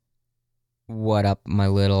What up, my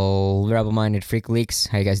little rebel-minded freak leaks?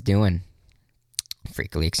 How you guys doing?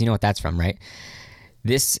 Freak leaks, you know what that's from, right?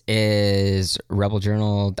 This is Rebel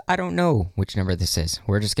Journal. I don't know which number this is.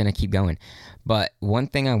 We're just going to keep going. But one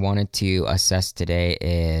thing I wanted to assess today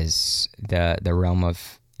is the realm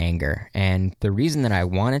of anger. And the reason that I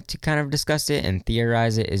wanted to kind of discuss it and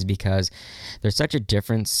theorize it is because there's such a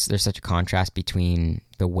difference, there's such a contrast between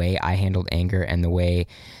the way I handled anger and the way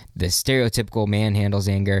the stereotypical man handles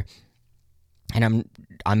anger. And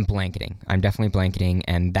I'm blanketing. I'm definitely blanketing,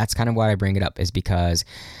 and that's kind of why I bring it up, is because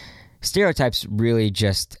stereotypes really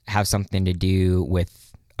just have something to do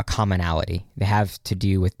with a commonality. They have to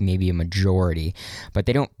do with maybe a majority, but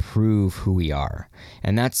they don't prove who we are.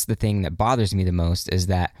 And that's the thing that bothers me the most, is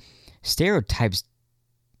that stereotypes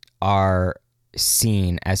are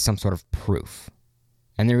seen as some sort of proof,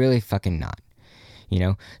 and they're really fucking not, you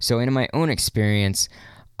know? So in my own experience,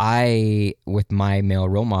 with my male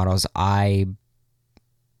role models, I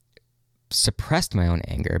suppressed my own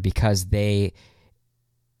anger because they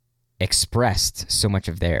expressed so much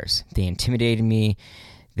of theirs. They intimidated me.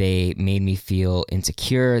 They made me feel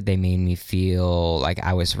insecure. They made me feel like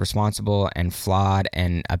I was responsible and flawed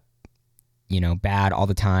and, bad all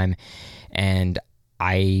the time. And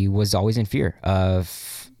I was always in fear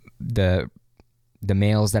of the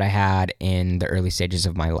males that I had in the early stages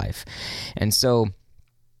of my life. And so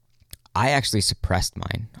I actually suppressed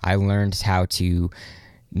mine. I learned how to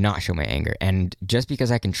not show my anger. And just because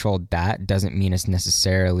I controlled that doesn't mean it's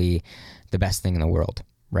necessarily the best thing in the world,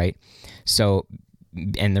 right? So,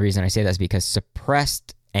 and the reason I say that is because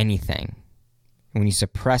suppressed anything, when you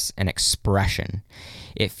suppress an expression,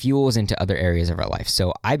 it fuels into other areas of our life.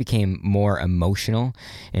 So I became more emotional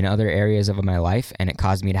in other areas of my life, and it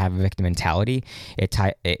caused me to have a victim mentality.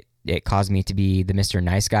 It caused me to be the Mr.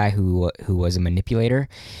 Nice Guy who was a manipulator.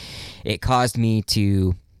 It caused me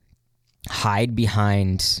to hide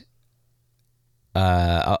behind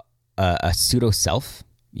a pseudo self.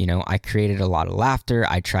 I created a lot of laughter.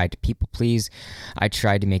 I tried to people please. I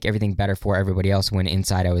tried to make everything better for everybody else, when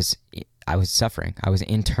inside I was suffering. I was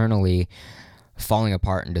internally falling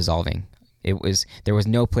apart and dissolving. There was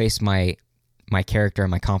no place my character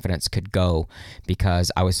and my confidence could go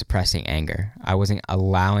because I was suppressing anger. I wasn't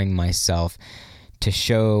allowing myself to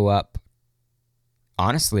show up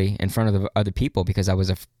honestly in front of the other people because I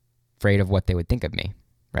was afraid of what they would think of me,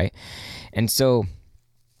 right? And so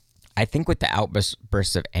I think with the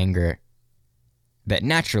outbursts of anger that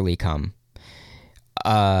naturally come,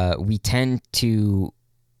 we tend to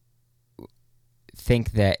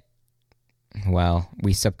think that,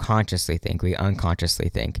 we subconsciously think, we unconsciously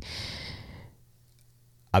think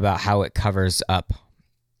about how it covers up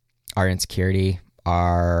our insecurity,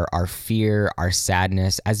 our fear, our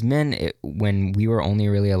sadness. As men, when we were only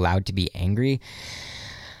really allowed to be angry,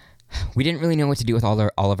 we didn't really know what to do with all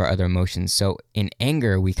of our other emotions. So in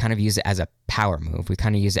anger, we kind of use it as a power move. We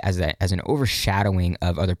kind of use it as an overshadowing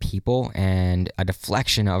of other people and a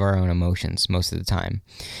deflection of our own emotions most of the time,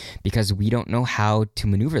 because we don't know how to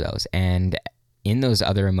maneuver those. And in those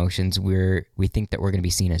other emotions, we think that we're going to be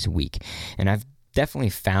seen as weak. And I've definitely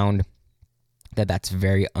found that that's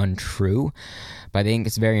very untrue, but I think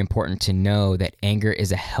it's very important to know that anger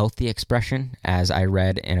is a healthy expression, as I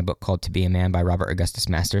read in a book called To Be a Man by Robert Augustus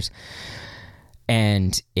Masters.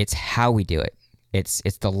 And it's how we do it. It's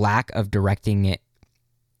the lack of directing it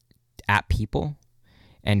at people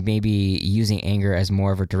and maybe using anger as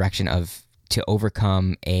more of a direction to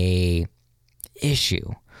overcome a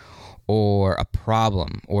issue or a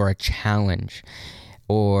problem or a challenge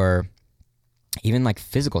or even like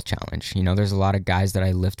physical challenge. There's a lot of guys that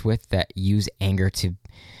I lift with that use anger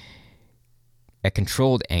a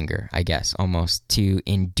controlled anger, I guess, almost, to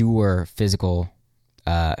endure physical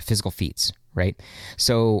feats, right?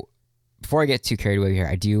 So before I get too carried away here,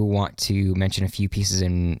 I do want to mention a few pieces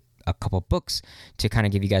in a couple books to kind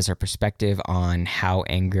of give you guys our perspective on how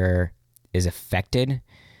anger is affected,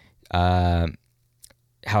 how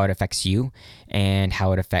it affects you, and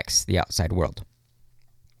how it affects the outside world.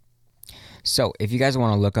 So if you guys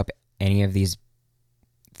want to look up any of these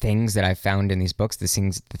things that I found in these books, the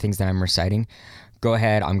things that I'm reciting, go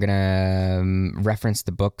ahead. I'm going to reference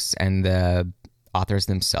the books and the authors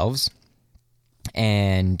themselves.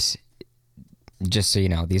 And just so you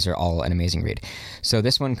know, these are all an amazing read. So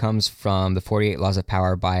this one comes from The 48 Laws of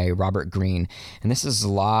Power by Robert Greene. And this is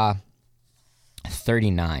Law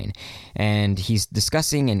 39, and he's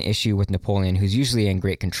discussing an issue with Napoleon, who's usually in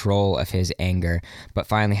great control of his anger, but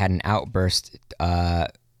finally had an outburst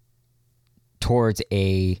towards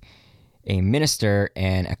a minister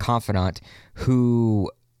and a confidant who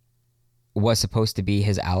was supposed to be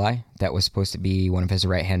his ally, that was supposed to be one of his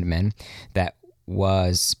right-hand men, that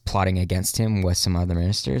was plotting against him with some other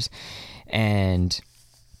ministers. And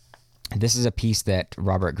this is a piece that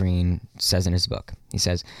Robert Greene says in his book. He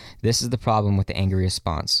says, "This is the problem with the angry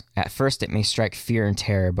response. At first it may strike fear and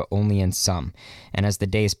terror, but only in some. And as the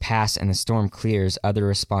days pass and the storm clears, other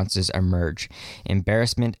responses emerge.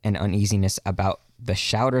 Embarrassment and uneasiness about the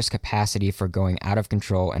shouter's capacity for going out of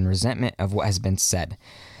control, and resentment of what has been said.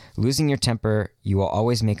 Losing your temper, you will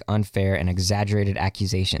always make unfair and exaggerated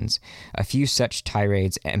accusations. A few such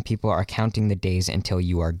tirades, and people are counting the days until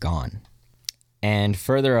you are gone." And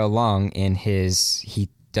further along in he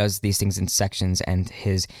does these things in sections, and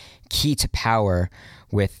his key to power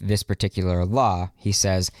with this particular law, he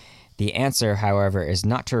says, "The answer, however, is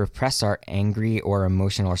not to repress our angry or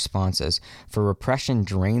emotional responses, for repression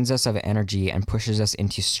drains us of energy and pushes us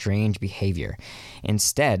into strange behavior.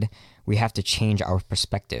 Instead, we have to change our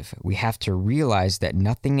perspective. We have to realize that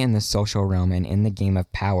nothing in the social realm and in the game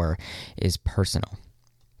of power is personal."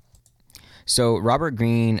 So Robert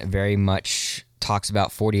Greene very much talks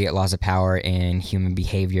about 48 laws of power in human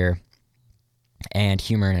behavior and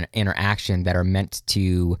human interaction that are meant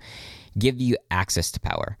to give you access to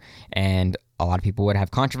power. And a lot of people would have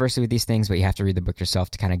controversy with these things, but you have to read the book yourself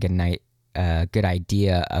to kind of get a good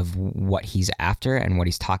idea of what he's after and what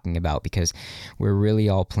he's talking about, because we're really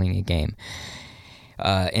all playing a game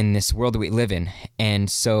in this world that we live in. And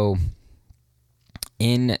so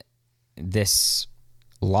in this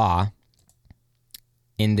law,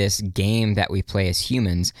 in this game that we play as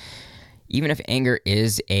humans, even if anger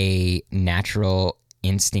is a natural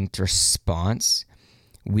instinct response,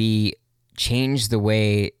 we change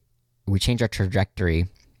our trajectory,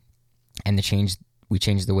 and we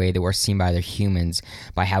change the way that we're seen by other humans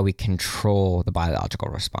by how we control the biological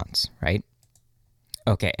response, right?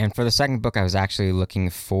 Okay, and for the second book, I was actually looking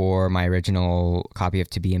for my original copy of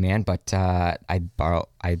To Be a Man, but I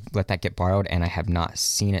let that get borrowed, and I have not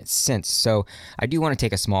seen it since. So I do want to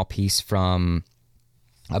take a small piece from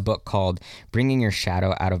a book called Bringing Your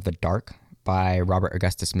Shadow Out of the Dark by Robert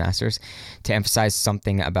Augustus Masters to emphasize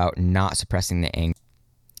something about not suppressing the anger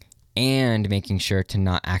and making sure to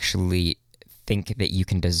not actually think that you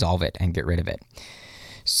can dissolve it and get rid of it.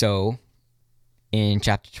 So in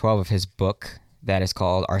chapter 12 of his book, that is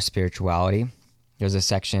called Our Spirituality, there's a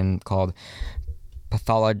section called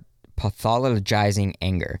Pathologizing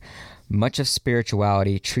Anger. Much of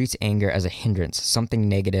spirituality treats anger as a hindrance, something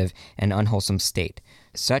negative, an unwholesome state.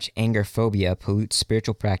 Such anger phobia pollutes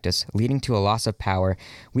spiritual practice, leading to a loss of power,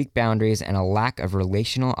 weak boundaries, and a lack of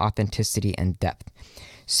relational authenticity and depth.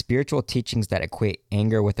 Spiritual teachings that equate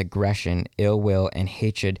anger with aggression, ill will, and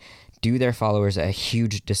hatred do their followers a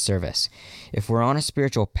huge disservice. If we're on a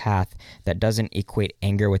spiritual path that doesn't equate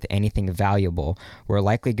anger with anything valuable, we're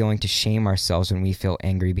likely going to shame ourselves when we feel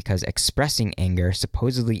angry, because expressing anger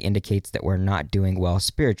supposedly indicates that we're not doing well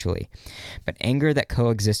spiritually. But anger that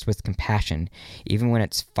coexists with compassion, even when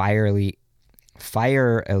it's fierily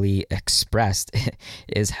expressed,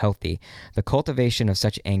 is healthy. The cultivation of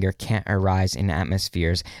such anger can't arise in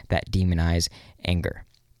atmospheres that demonize anger.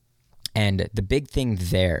 And the big thing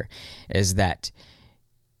there is that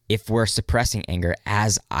if we're suppressing anger,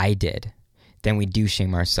 as I did, then we do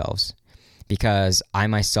shame ourselves, because I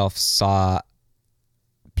myself saw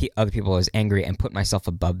other people as angry and put myself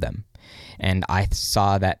above them. And I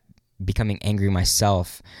saw that becoming angry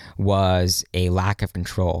myself was a lack of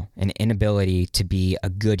control, an inability to be a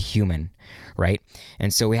good human, right?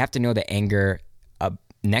 And so we have to know that anger,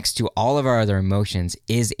 next to all of our other emotions,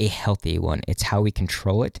 is a healthy one. It's how we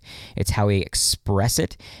control it, it's how we express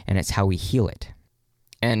it, and it's how we heal it.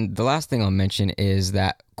 And the last thing I'll mention is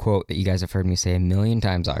that quote that you guys have heard me say a million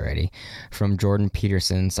times already from Jordan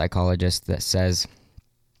Peterson, psychologist, that says,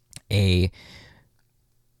 "A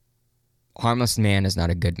harmless man is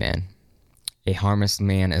not a good man. A harmless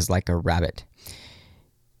man is like a rabbit.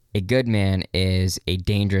 A good man is a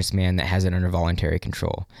dangerous man that has it under voluntary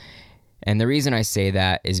control." And the reason I say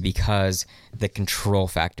that is because the control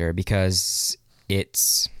factor, because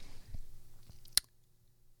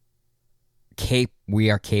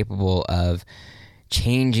we are capable of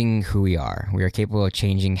changing who we are. We are capable of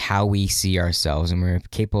changing how we see ourselves, and we're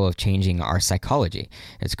capable of changing our psychology.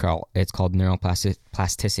 It's called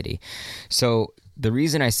neuroplasticity. So the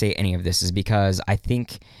reason I say any of this is because I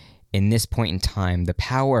think in this point in time, the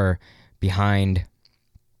power behind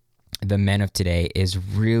the men of today is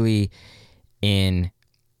really in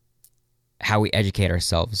how we educate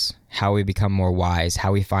ourselves, how we become more wise,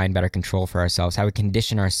 how we find better control for ourselves, how we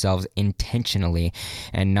condition ourselves intentionally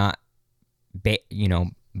and not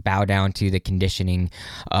bow down to the conditioning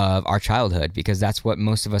of our childhood, because that's what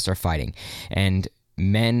most of us are fighting. And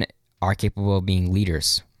men are capable of being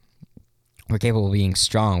leaders. We're capable of being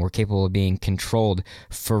strong. We're capable of being controlled,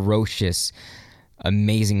 ferocious,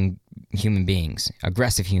 amazing human beings,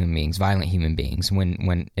 aggressive human beings, violent human beings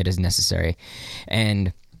when it is necessary.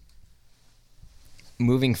 And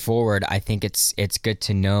moving forward, I think it's good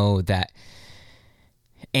to know that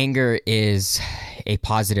anger is a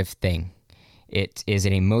positive thing. It is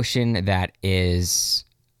an emotion that is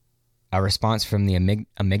a response from the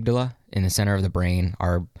amygdala in the center of the brain,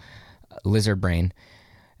 our lizard brain,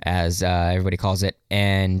 as everybody calls it.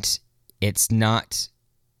 And it's not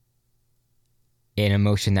an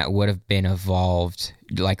emotion that would have been evolved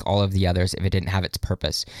like all of the others if it didn't have its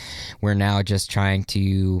purpose. We're now just trying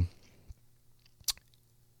to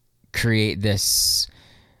create this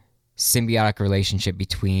symbiotic relationship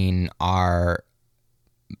between our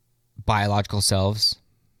biological selves,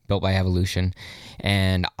 built by evolution,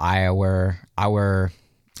 and our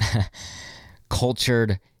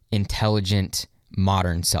cultured, intelligent,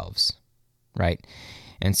 modern selves, right?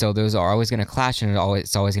 And so those are always going to clash, and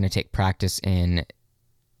it's always going to take practice in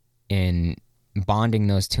bonding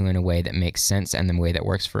those two in a way that makes sense and the way that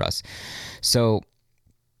works for us. So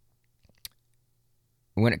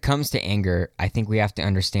when it comes to anger, I think we have to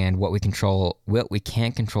understand what we control, what we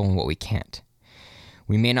can control, and what we can't.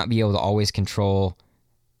 We may not be able to always control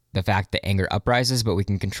the fact that anger uprises, but we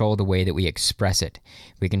can control the way that we express it.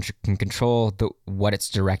 We can control what it's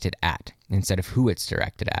directed at instead of who it's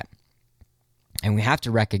directed at. And we have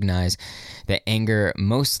to recognize that anger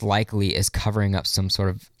most likely is covering up some sort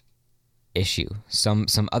of issue, some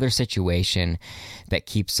other situation that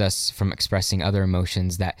keeps us from expressing other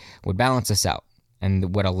emotions that would balance us out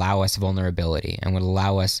and would allow us vulnerability and would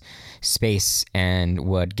allow us space and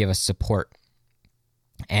would give us support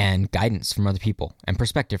and guidance from other people and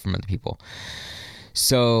perspective from other people.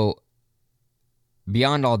 So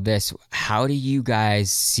beyond all this, how do you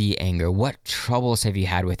guys see anger? What troubles have you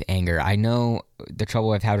had with anger? I know the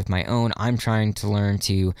trouble I've had with my own. I'm trying to learn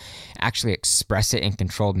to actually express it in a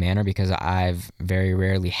controlled manner because I've very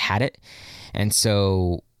rarely had it. And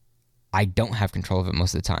so I don't have control of it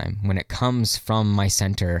most of the time. When it comes from my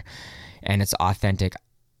center and it's authentic,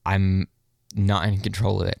 I'm not in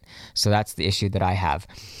control of it. So that's the issue that I have.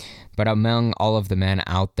 But among all of the men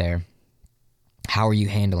out there, how are you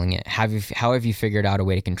handling it? How have you figured out a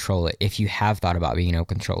way to control it? If you have thought about being able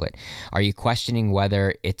to control it, are you questioning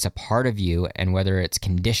whether it's a part of you and whether it's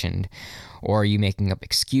conditioned, or are you making up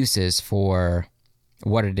excuses for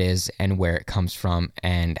what it is and where it comes from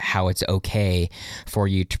and how it's okay for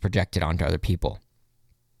you to project it onto other people?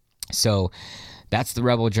 So that's the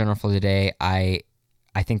Rebel Journal for today.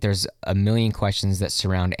 I think there's a million questions that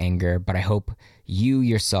surround anger, but I hope you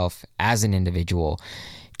yourself as an individual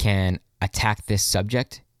can attack this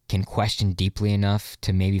subject, can question deeply enough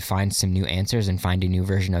to maybe find some new answers and find a new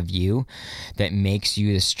version of you that makes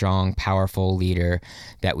you the strong, powerful leader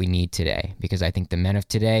that we need today. Because I think the men of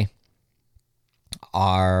today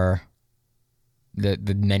are the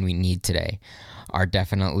men we need today are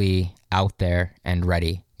definitely out there and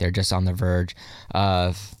ready. They're just on the verge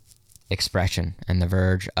of expression and the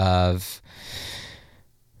verge of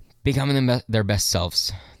becoming their best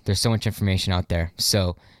selves. There's so much information out there.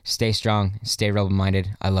 So stay strong, stay rebel-minded.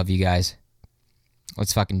 I love you guys.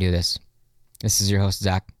 Let's fucking do this. This is your host,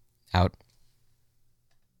 Zach, out.